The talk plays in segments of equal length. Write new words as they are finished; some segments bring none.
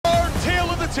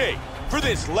tape for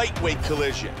this lightweight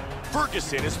collision.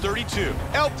 Ferguson is 32.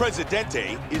 El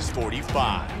Presidente is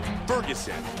 45.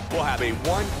 Ferguson will have a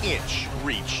 1-inch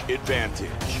reach advantage.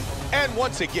 And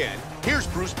once again, here's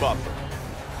Bruce Buffer.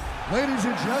 Ladies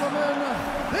and gentlemen,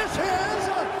 this is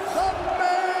the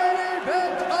main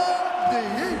event of the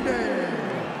evening.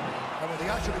 And when the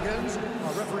action begins,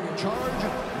 our referee in charge,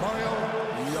 Mario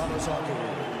Yamasaki.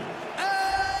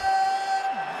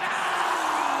 And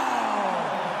now,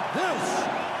 this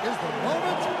is the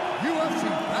moment UFC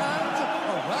fans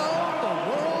around the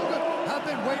world have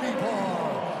been waiting for.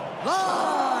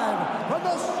 Live from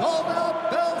the sold-out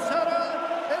Bell Center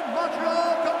in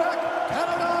Montreal, Quebec,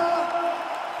 Canada.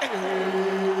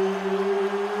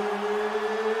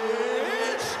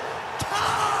 It's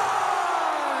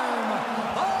time!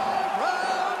 5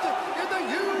 rounds in the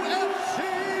UFC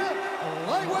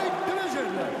lightweight division.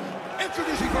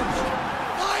 Introducing first,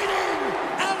 fighting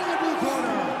out of the blue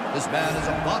corner. This man is a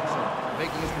boxer,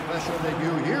 making his professional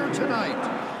debut here tonight.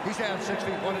 He stands 6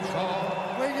 feet 1 inch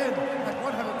tall, weighing in at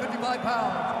 155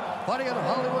 pounds. Fighting out of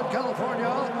Hollywood, California,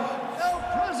 El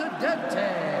Presidente.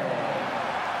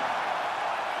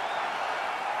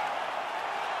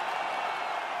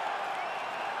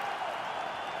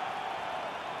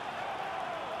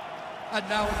 And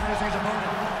now introducing his opponent,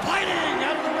 fighting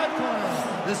out of the red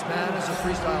corner. This man is a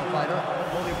freestyle fighter,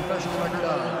 holding a professional record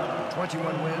of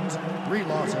 21 wins, 3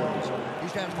 losses. He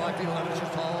stands 5 feet 11 inches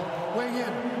tall, weighing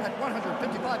in at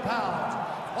 155 pounds.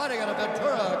 Fighting out of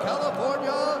Ventura,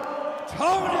 California,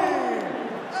 Tony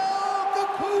El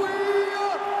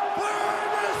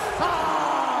Ferguson.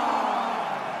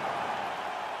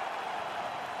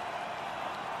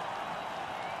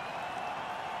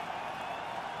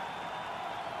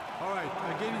 All right,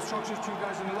 I gave instructions to you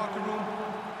guys in the locker room.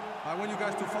 I want you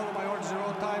guys to follow my orders at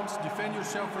all times, defend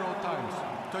yourself at all times.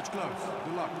 Touch gloves.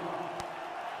 Good luck.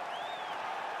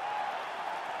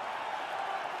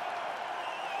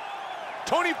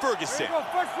 Tony Ferguson,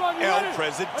 El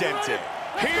Presidente.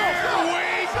 Here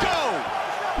we go!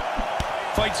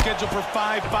 Fight scheduled for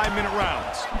 5 5-minute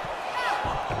rounds.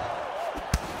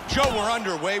 Joe, we're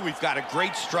underway. We've got a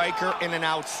great striker and an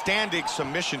outstanding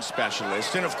submission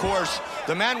specialist. And of course,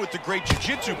 the man with the great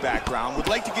jiu-jitsu background would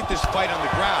like to get this fight on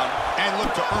the ground and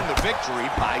look to earn the victory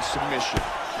by submission.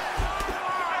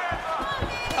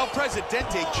 El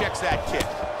Presidente checks that kick.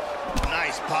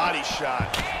 Nice body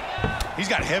shot. He's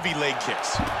got heavy leg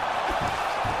kicks.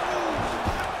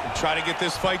 We'll try to get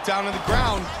this fight down to the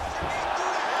ground.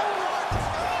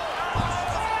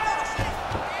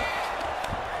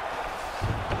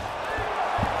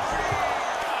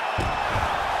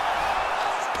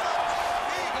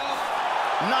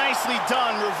 Nicely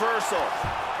done, reversal.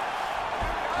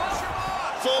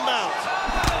 Full mount.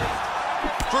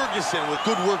 Ferguson with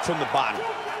good work from the bottom.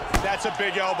 That's a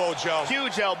big elbow, Joe.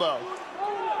 Huge elbow.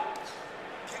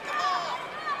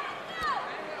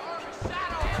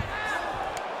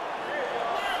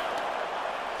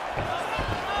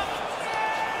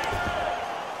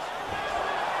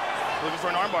 Looking for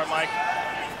an armbar, Mike.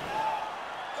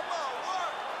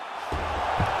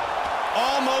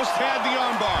 Almost had the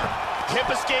armbar. Hip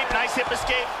escape, nice hip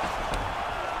escape.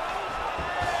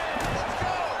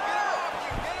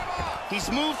 He's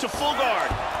moved to full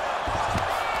guard.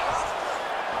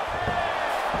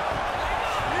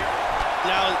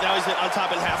 Now he's on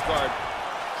top in half guard.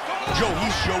 Joe,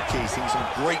 he's showcasing some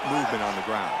great movement on the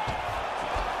ground.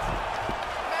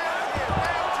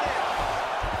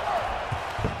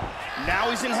 Now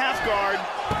he's in half guard.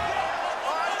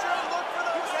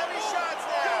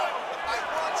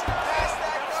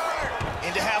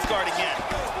 Into half guard again.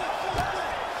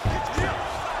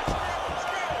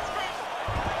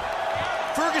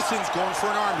 Ferguson's going for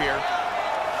an arm here.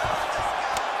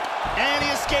 And he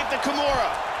escaped the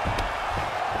Kimura.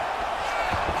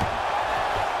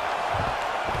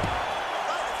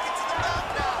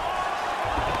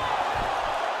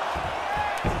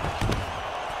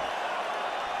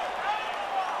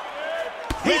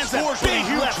 He scores with a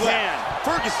huge left hand.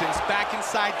 Ferguson's back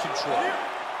inside control.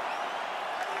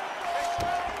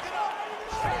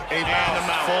 And the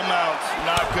mount. Full mount.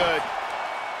 Not good.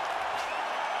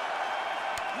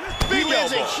 He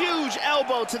lands a huge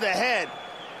elbow to the head.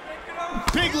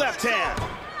 Big left hand.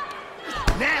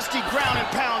 Nasty ground and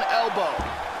pound elbow.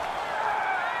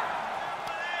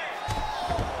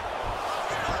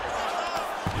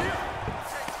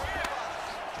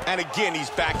 And again,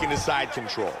 he's back into side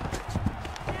control.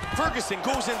 Ferguson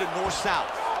goes into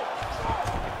north-south.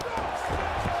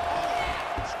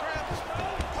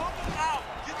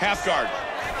 Half guard.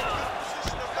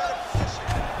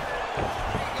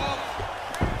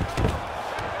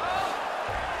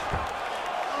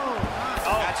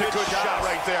 Oh, That's a good shot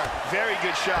right there. Very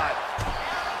good shot.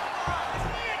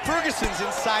 Ferguson's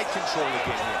in side control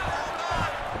again here.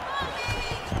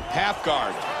 Half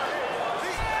guard.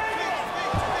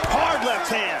 Hard left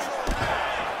hand.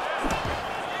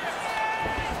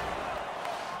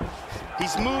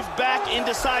 He's moved back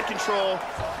into side control.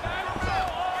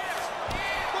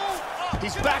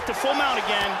 He's back to full mount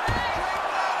again.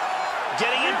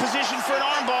 Getting in position for an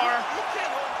armbar.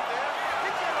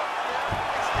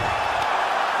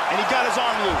 And he got his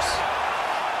arm loose.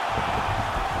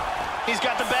 He's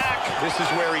got the back. This is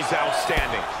where he's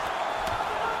outstanding.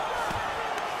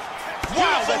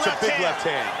 Wow, that's a big left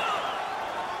hand.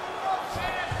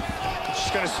 He's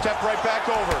just gonna step right back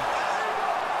over.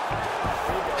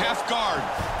 Half guard.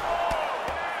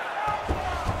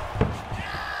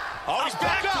 Oh, he's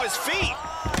back to his feet.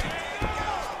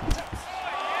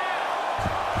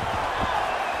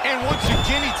 And once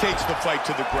again, he takes the fight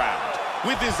to the ground.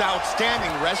 With his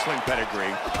outstanding wrestling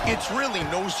pedigree, it's really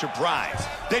no surprise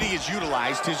that he has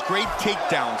utilized his great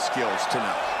takedown skills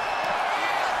tonight.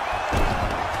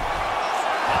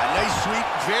 Nice sweep,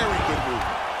 very good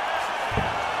movement.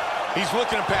 He's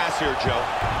looking to pass here, Joe.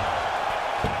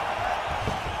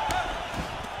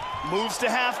 Moves to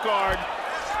half guard.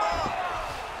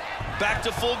 Back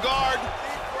to full guard.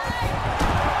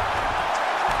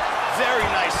 Very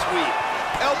nice sweep.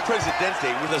 El Presidente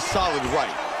with a solid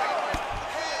right.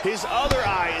 His other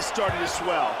eye is starting to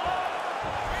swell.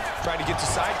 Trying to get to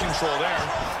side control there.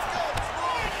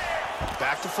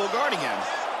 Back to full guard again.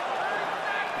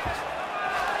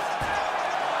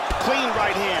 Clean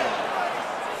right hand.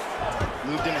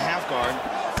 Moved into half guard.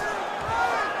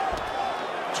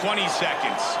 20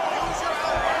 seconds.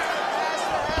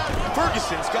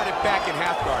 Ferguson's got it back in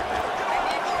half guard now.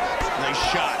 Nice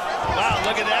shot. Wow,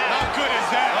 look at that. How good is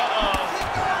that?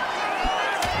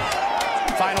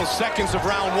 Final seconds of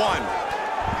round one.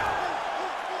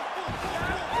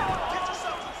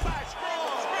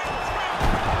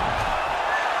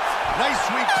 Nice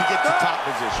sweep to get to top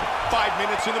position. 5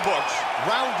 minutes in the books.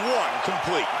 Round one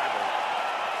complete.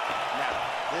 Now,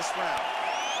 this round,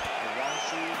 I want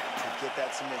you to get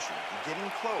that submission. You're getting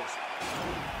close.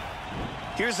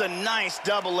 Here's a nice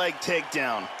double leg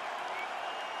takedown.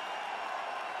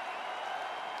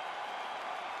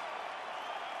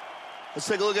 Let's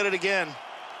take a look at it again.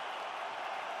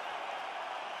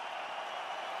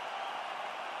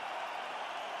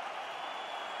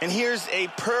 And here's a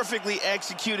perfectly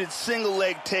executed single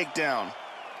leg takedown.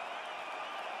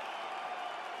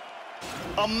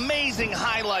 Amazing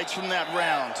highlights from that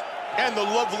round. And the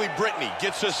lovely Brittany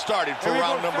gets us started for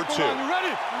round number two. You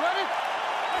ready? You ready?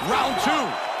 Round two.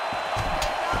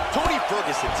 Tony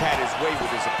Ferguson's had his way with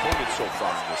his opponent so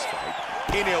far in this fight,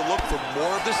 and he'll look for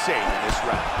more of the same in this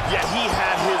round. Yeah, he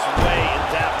had his way in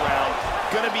that round.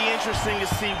 Gonna be interesting to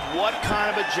see what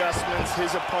kind of adjustments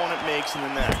his opponent makes in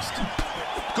the next.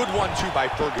 Good 1-2 by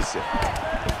Ferguson.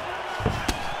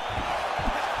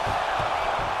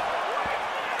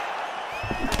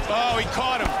 Oh, he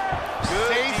caught him.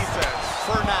 Good Safe defense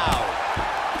for now.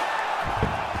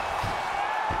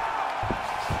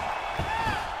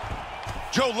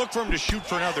 Joe, look for him to shoot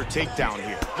for another takedown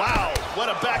here. Wow, what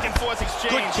a back and forth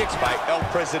exchange. Good kicks by El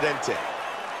Presidente.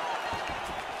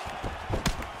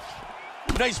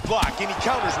 Nice block, and he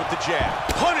counters with the jab.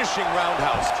 Punishing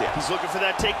roundhouse kick. He's looking for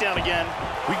that takedown again.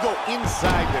 We go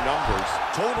inside the numbers.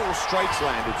 Total strikes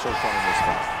landed so far in this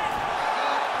fight.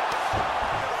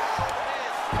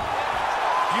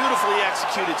 Beautifully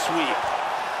executed sweep.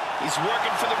 He's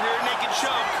working for the rear naked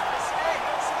choke.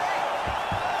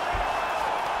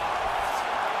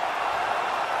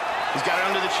 He's got it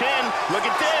under the chin. Look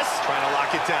at this. Trying to lock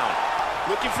it down.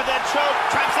 Looking for that choke.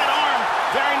 Traps that arm.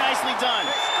 Very nicely done.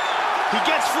 He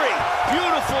gets free.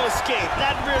 Beautiful escape.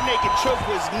 That rear naked choke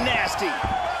was nasty.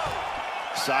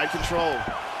 Side control.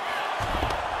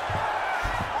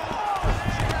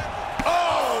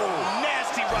 Oh!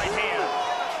 Nasty right hand.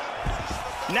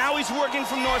 Now he's working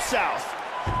from north-south.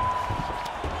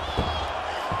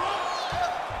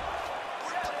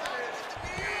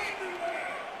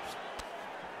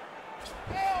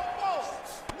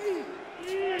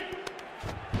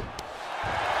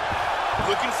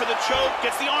 Looking for the choke,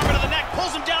 gets the arm into the neck,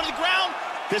 pulls him down to the ground.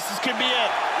 This could be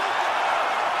it.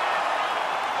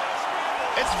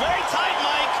 It's very tight,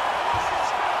 Mike.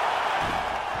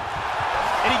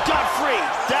 And he got free.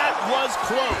 That was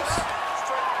close.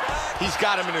 He's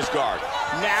got him in his guard.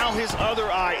 Now his other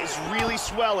eye is really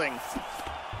swelling.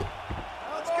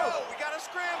 Let's go. We got a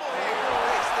scramble.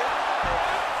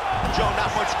 Joe,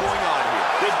 not much going on here.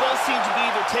 They both seem to be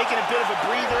either taking a bit of a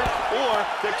breather or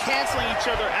they're canceling each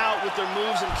other out with their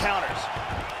moves and counters.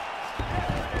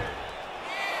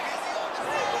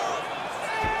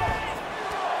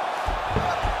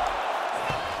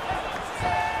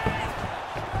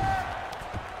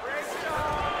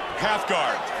 Half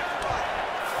guard.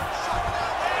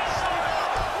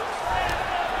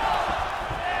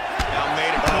 Now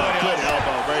made a good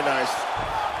elbow. Very nice.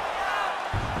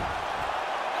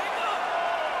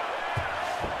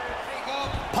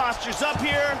 Postures up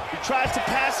here. He tries to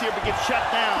pass here, but gets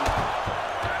shut down.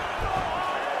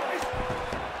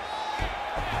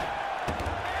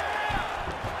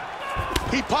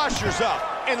 He postures up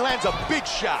and lands a big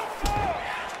shot.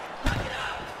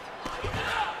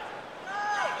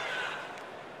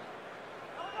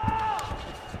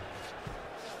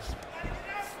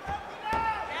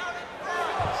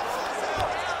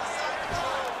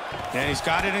 And he's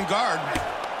got it in guard.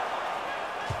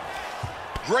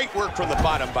 Great work from the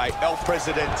bottom by El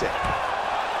Presidente.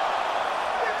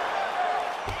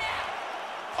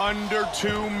 Under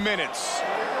 2 minutes.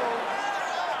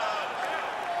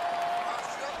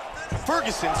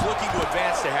 Ferguson's looking to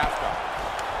advance to half guard.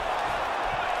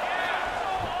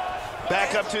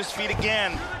 Back up to his feet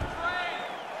again.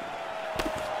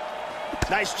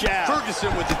 Nice jab.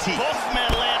 Ferguson with the teeth. Both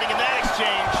men landing in that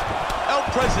exchange. El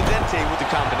Presidente with the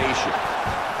combination.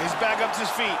 He's back up to his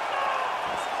feet.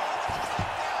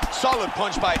 Solid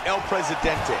punch by El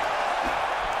Presidente.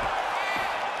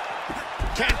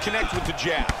 Can't connect with the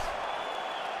jab.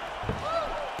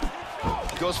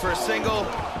 Goes for a single.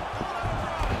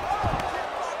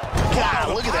 God,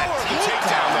 look at that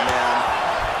takedown, man.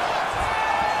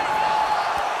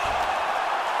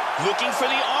 Looking for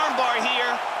the arm bar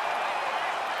here.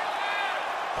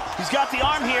 He's got the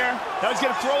arm here. Now he's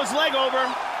going to throw his leg over.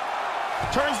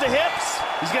 Turns the hips.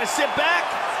 He's going to sit back.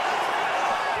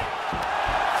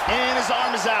 And his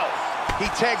arm is out. He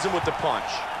tags him with the punch.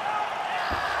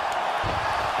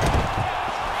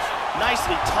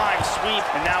 Nicely timed sweep,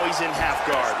 and now he's in half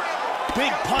guard.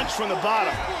 Big punch from the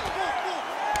bottom.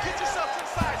 Get yourself to the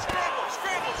side. Scramble,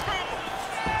 scramble, scramble.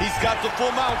 He's got the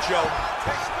full mount, Joe.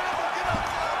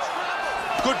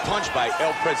 Good punch by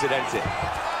El Presidente.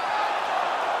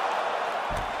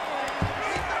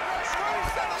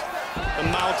 The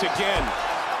mount again.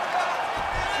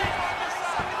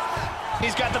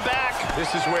 He's got the back.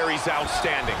 This is where he's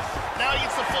outstanding. Now he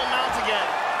gets the full mount again.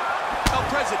 El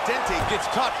Presidente gets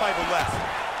caught by the left.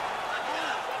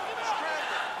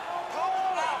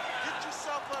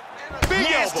 Big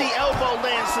Nasty elbow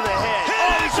lands to the head.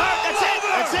 Oh, he's hurt. That's it.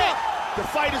 That's it. The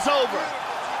fight is over.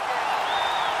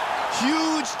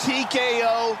 Huge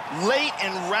TKO late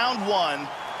in round 1.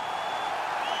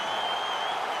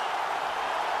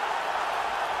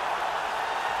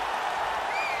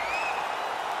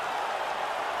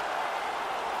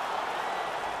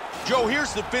 Joe,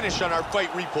 here's the finish on our fight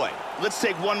replay. Let's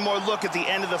take one more look at the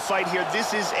end of the fight here.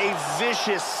 This is a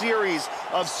vicious series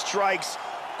of strikes,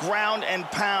 ground and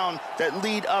pound, that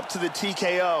lead up to the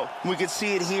TKO. We can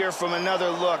see it here from another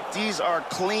look. These are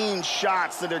clean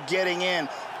shots that are getting in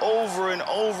over and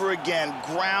over again.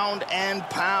 Ground and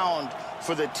pound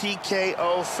for the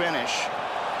TKO finish.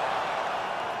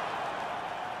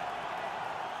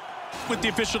 With the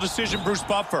official decision, Bruce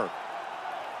Buffer.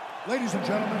 Ladies and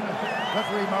gentlemen,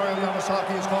 referee Mario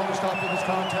Yamasaki has called a stop to this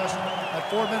contest at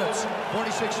 4 minutes,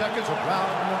 46 seconds of round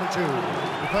number 2.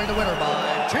 Declaring the winner by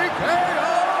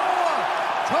TKO,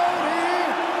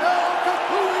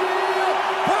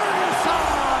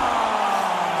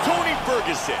 Tony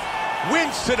Ferguson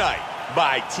wins tonight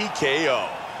by TKO.